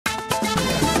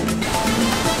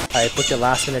I booked a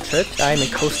last minute trip. I am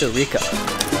in Costa Rica.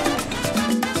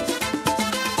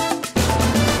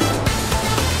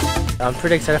 I'm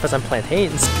pretty excited for some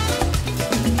plantains.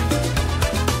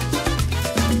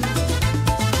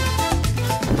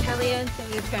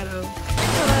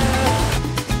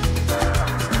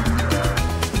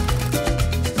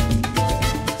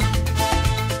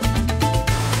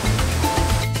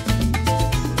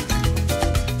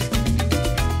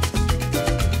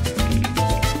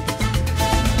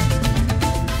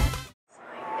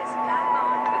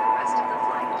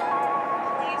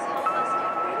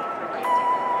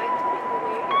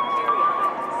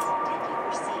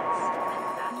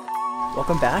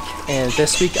 Welcome back, and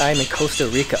this week I am in Costa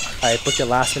Rica. I booked a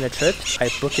last minute trip. I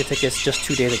booked the tickets just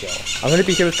 2 days ago. I'm going to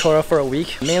be here with Cora for a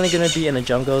week, mainly going to be in the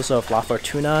jungles of La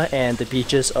Fortuna and the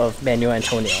beaches of Manuel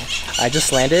Antonio. I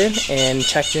just landed and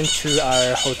checked into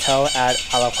our hotel at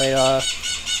Alajuela.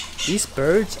 These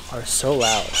birds are so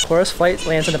loud. Cora's flight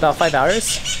lands in about 5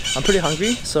 hours. I'm pretty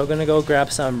hungry, so I'm going to go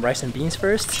grab some rice and beans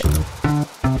first.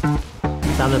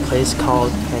 Found a place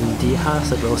called Bandeja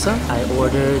Sabrosa. I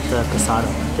ordered the casado.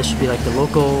 This should be like the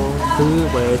local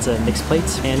food where it's a mixed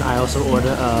plate. And I also ordered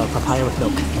a papaya with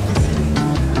milk.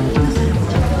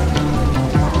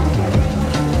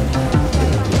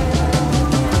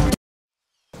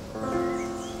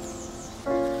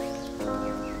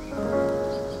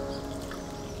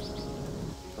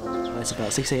 It's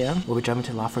about 6 a.m. We'll be driving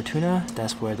to La Fortuna.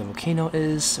 That's where the volcano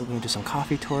is. We're gonna do some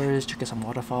coffee tours, check out some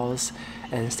waterfalls,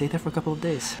 and stay there for a couple of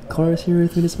days. Cora's here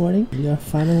with me this morning. We are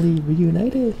finally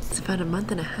reunited. It's about a month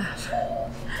and a half.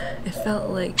 It felt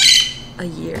like a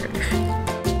year.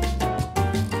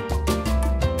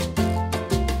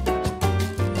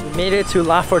 We made it to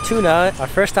La Fortuna. Our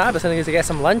first stop is going to get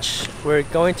some lunch. We're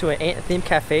going to an ant-themed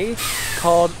cafe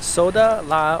called Soda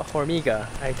La Hormiga.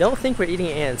 I don't think we're eating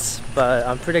ants, but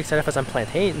I'm pretty excited for some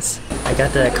plantains. I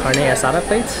got the carne asada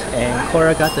plate, and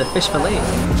Cora got the fish fillet.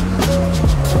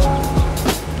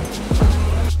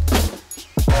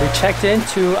 We checked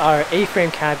into our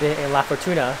A-frame cabin in La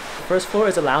Fortuna. First floor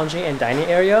is a lounging and dining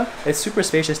area. It's super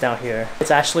spacious down here.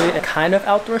 It's actually a kind of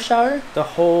outdoor shower. The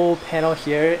whole panel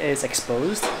here is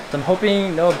exposed. So I'm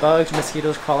hoping no bugs,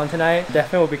 mosquitoes crawling tonight.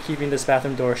 Definitely will be keeping this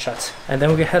bathroom door shut. And then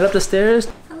we can head up the stairs.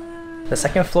 The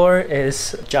second floor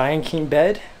is a giant king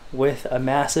bed with a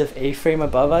massive A-frame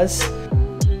above us.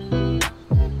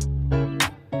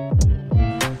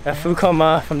 That food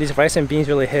coma from these rice and beans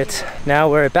really hit. Now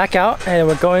we're back out and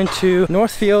we're going to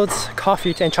Northfield's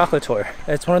Coffee and Chocolate Tour.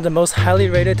 It's one of the most highly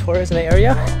rated tours in the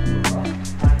area.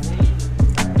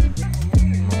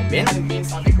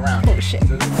 Beans on the ground. Oh shit.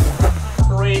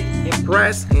 Very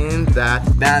impressed in that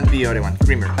than the other one,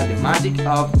 creamer. The magic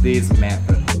of this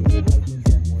method.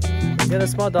 We got a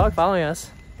small dog following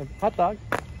us. A hot dog.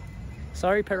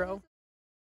 Sorry, Perro.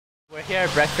 We're here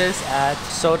at breakfast at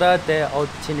Soda El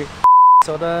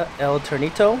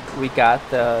Ternito. We got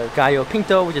the gallo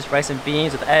pinto, which is rice and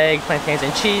beans with egg, plantains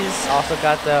and cheese. Also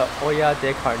got the olla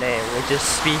de carne, which is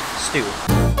beef stew.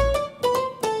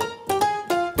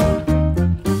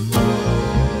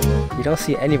 You don't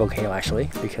see any volcano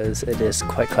actually, because it is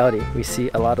quite cloudy. We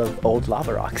see a lot of old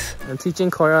lava rocks. I'm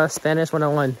teaching Cora Spanish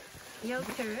 101. Yo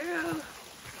quiero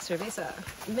cerveza,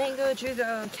 mango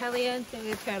jugo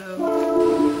caliente pero.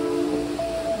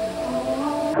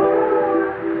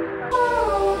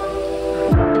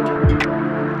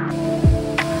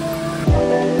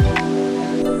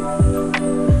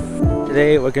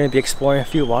 Today we're going to be exploring a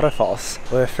few waterfalls.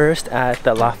 We're first at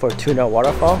the La Fortuna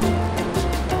Waterfall.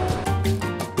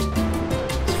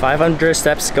 It's 500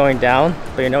 steps going down,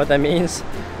 but you know what that means?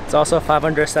 It's also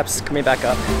 500 steps coming back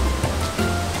up.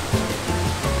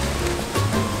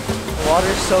 The water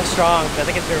is so strong. I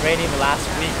think it's been raining the last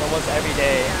week almost every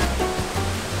day.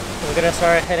 We're going to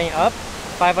start heading up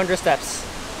 500 steps.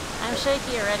 I'm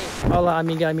shaky already. Hola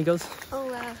amiga, amigos.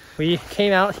 Hola. We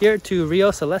came out here to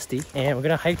Rio Celeste and we're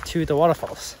gonna hike to the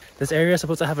waterfalls. This area is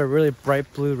supposed to have a really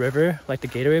bright blue river like the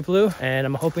Gatorade blue, and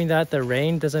I'm hoping that the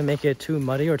rain doesn't make it too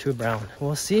muddy or too brown.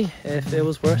 We'll see if it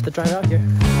was worth the drive out here.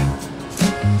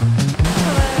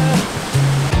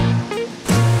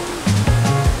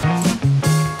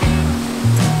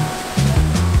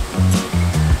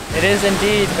 It is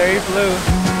indeed very blue.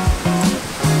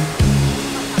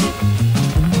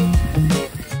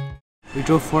 We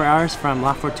drove 4 hours from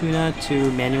La Fortuna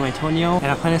to Manuel Antonio, and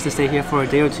our plan is to stay here for a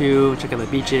day or two, check out the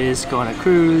beaches, go on a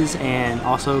cruise, and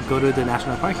also go to the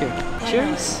national park here.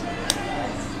 Cheers!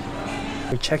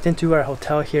 We checked into our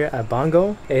hotel here at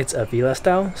Bongo. It's a villa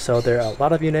style, so there are a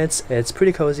lot of units. It's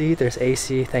pretty cozy. There's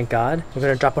AC, thank God. We're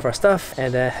gonna drop off our stuff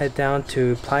and then head down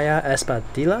to Playa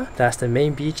Espadilla. That's the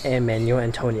main beach in Manuel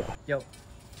Antonio. Yo.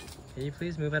 Can you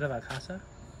please move out of our casa?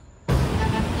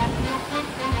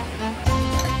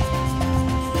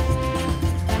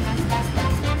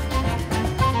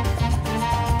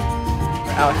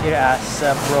 Out here at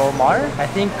Sebro Mar. I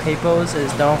think Quepos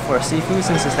is known for seafood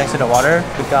since it's next to the water.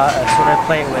 We got a sort of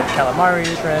plate with calamari,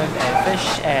 shrimp, and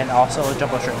fish, and also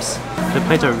jumbo shrimps. The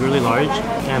plates are really large,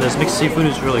 and this mixed seafood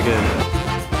is really good.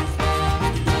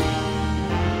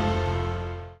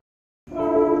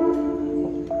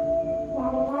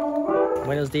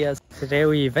 Buenos dias. Today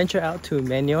we venture out to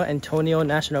Manuel Antonio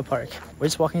National Park. We're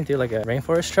just walking through like a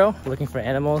rainforest trail, looking for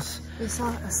animals. We saw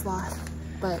a sloth,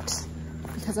 but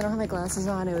because I don't have my glasses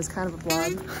on, it was kind of a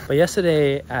blob. But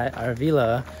yesterday at our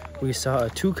villa, we saw a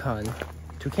toucan.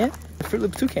 Toucan? A Fruit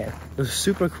Loop toucan. It was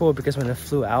super cool because when it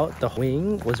flew out, the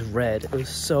wing was red. It was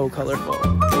so colorful.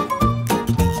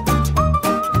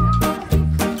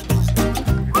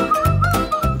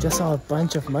 We just saw a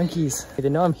bunch of monkeys. They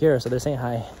know I'm here, so they're saying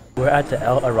hi. We're at the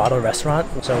El Arado restaurant,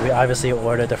 so we obviously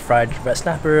ordered the fried red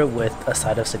snapper with a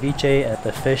side of ceviche, and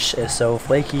the fish is so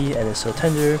flaky and it's so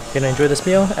tender. We're gonna enjoy this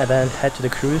meal and then head to the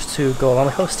cruise to go along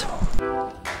the coast.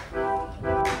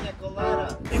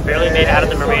 We barely made it out of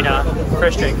the marina.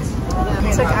 First drink. Yeah,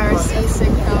 we took our seasick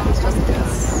pills just in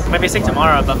case. Might be sick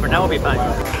tomorrow, but for now we'll be fine.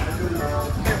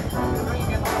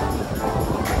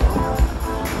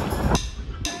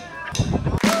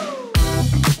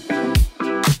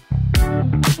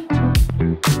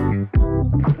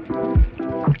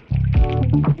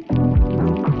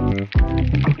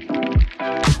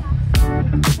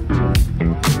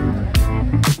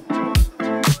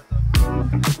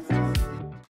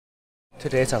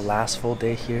 Today is our last full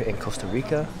day here in Costa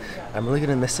Rica. I'm really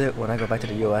gonna miss it when I go back to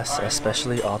the US,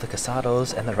 especially all the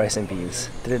casados and the rice and beans.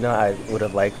 Didn't know I would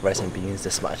have liked rice and beans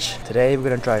this much. Today we're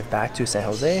gonna drive back to San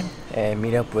Jose and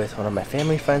meet up with one of my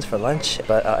family friends for lunch,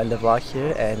 but I'll end the vlog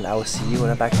here and I will see you when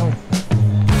I'm back home.